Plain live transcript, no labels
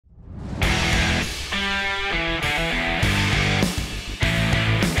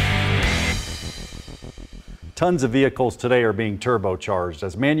Tons of vehicles today are being turbocharged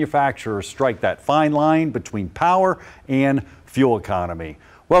as manufacturers strike that fine line between power and fuel economy.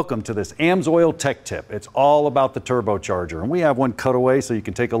 Welcome to this AMSOIL Tech Tip. It's all about the turbocharger, and we have one cutaway so you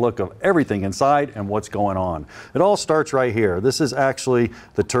can take a look of everything inside and what's going on. It all starts right here. This is actually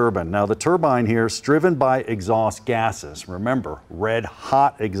the turbine. Now the turbine here is driven by exhaust gases. Remember, red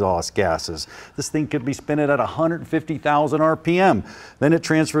hot exhaust gases. This thing could be spinning at 150,000 RPM. Then it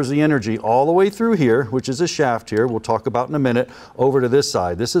transfers the energy all the way through here, which is a shaft here, we'll talk about in a minute, over to this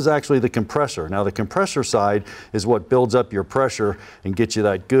side. This is actually the compressor. Now the compressor side is what builds up your pressure and gets you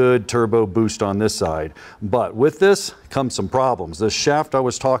that good turbo boost on this side. But with this comes some problems. This shaft I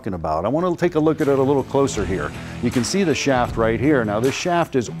was talking about, I want to take a look at it a little closer here. You can see the shaft right here. Now this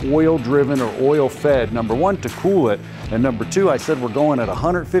shaft is oil driven or oil fed, number one, to cool it, and number two, I said we're going at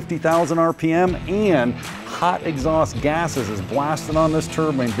 150,000 RPM, and hot exhaust gases is blasting on this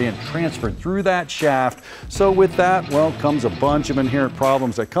turbine, being transferred through that shaft. So with that, well, comes a bunch of inherent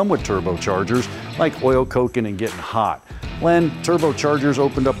problems that come with turbochargers, like oil coking and getting hot. Len, turbochargers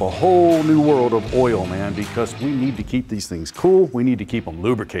opened up a whole new world of oil, man, because we need to keep these things cool. We need to keep them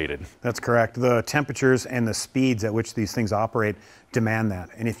lubricated. That's correct. The temperatures and the speeds at which these things operate demand that.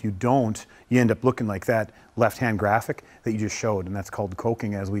 And if you don't, you end up looking like that left-hand graphic that you just showed, and that's called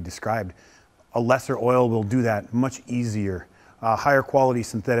coking, as we described. A lesser oil will do that much easier. Higher quality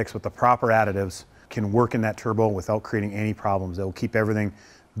synthetics with the proper additives can work in that turbo without creating any problems. They will keep everything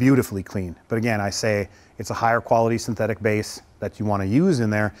beautifully clean. But again, I say it's a higher quality synthetic base that you want to use in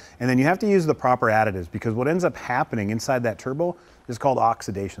there, and then you have to use the proper additives, because what ends up happening inside that turbo is called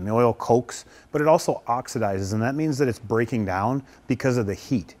oxidation. The oil cokes, but it also oxidizes, and that means that it's breaking down because of the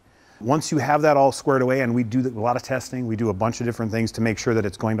heat. Once you have that all squared away, and we do a lot of testing, we do a bunch of different things to make sure that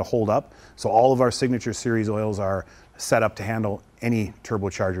it's going to hold up. So all of our signature series oils are set up to handle any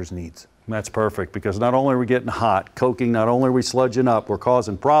turbocharger's needs. That's perfect, because not only are we getting hot, coking, not only are we sludging up, we're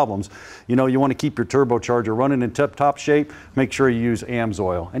causing problems. You know, you want to keep your turbocharger running in tip-top shape, make sure you use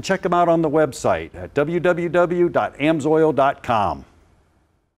AMSOIL. And check them out on the website at www.amsoil.com.